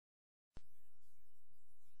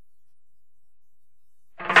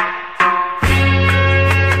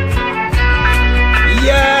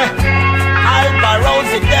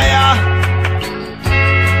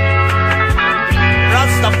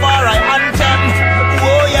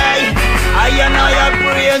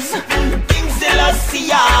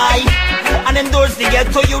the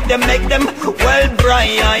ghetto youth, them make them well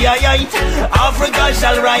bright. Africa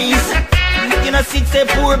shall rise. You know, see, say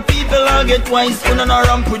poor people are get wise. Gonna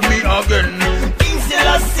ramp with me again. King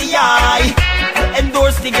Selassie,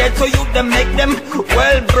 endorse the ghetto youth, them make them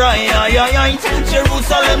well bright.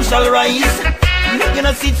 Jerusalem shall rise. You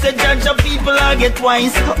know, see, the judge of people I get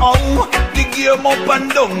wise. Oh, the game up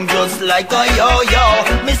and down just like a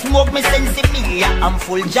yo-yo. Me smoke me sensimilla, I'm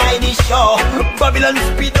full joy the show. Babylon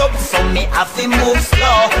speed up, so me have to move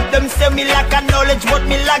slow. Them say me lack a knowledge, but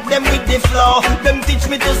me lack them with the flow. Them teach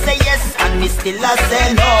me to say yes, and me still I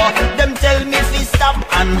say no. Them tell me fi stop,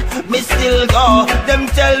 and me still go. Them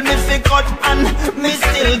tell me fi cut, and me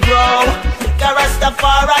still grow.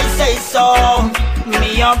 Rastafari say so.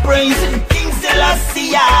 Me a praise King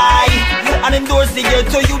Selassie, and endorse the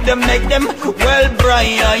ghetto youth, them make them well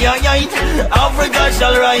bright. Africa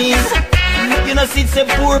shall rise. You know, see, say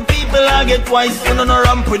poor people I get wise. No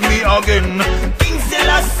ramp with me again. King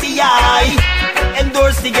Selassie,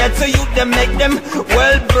 endorse the ghetto youth, them make them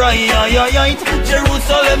well bright.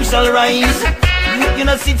 Jerusalem shall rise. You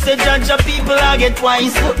know, sit the judge of people I get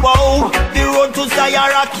wise. Whoa, the road to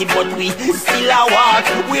Zion rocky, but we still a walk.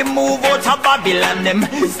 We move out of Babylon, them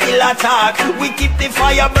still attack. We keep the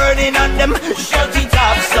fire burning on them, shut it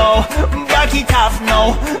off. So, back it off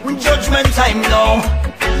now, judgment time now.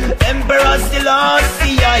 Emperor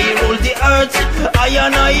Selassie, I rule the earth. I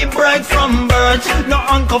and I bright from birth. No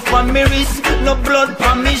anchor for me wrist, no blood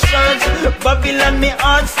for me shirt. Babylon me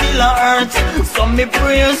heart still a hurt. So me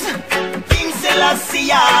prayers King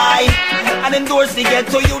Selassie, and endorse the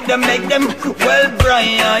ghetto youth, them make them well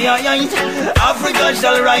bright. Africa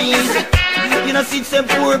shall rise. You know, see, some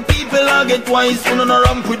poor people I get wise. So no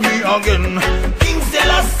ramp with me again. King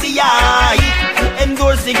Selassie,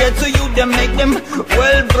 endorse the ghetto youth, them make them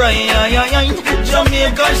well bright.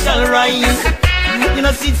 Jamaica shall rise. You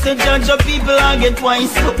know, see, the judge of people I get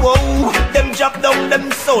wise. Whoa, them drop down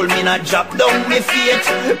them soul, me not drop down me faith.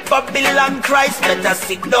 Babylon Christ, better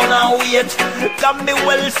sit down and wait. Got me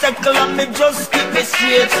well settled and me just keep me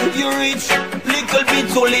straight. You reach, little bit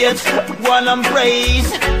too late. Go on and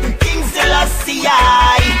praise King Selassie,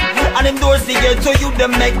 and endorse the ghetto youth,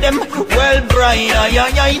 them make them well bright.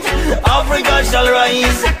 Africa shall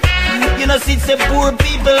rise. You know, see, the poor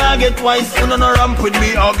people I get wise. So no ramp with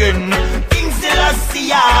me again. King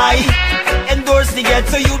Selassie, endorse the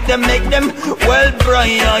ghetto youth, them make them well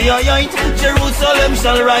bright. Jerusalem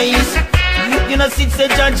shall rise. You know, see, the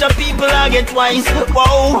judge of people I get wise.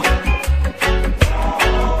 Whoa,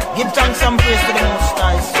 give thanks and praise to the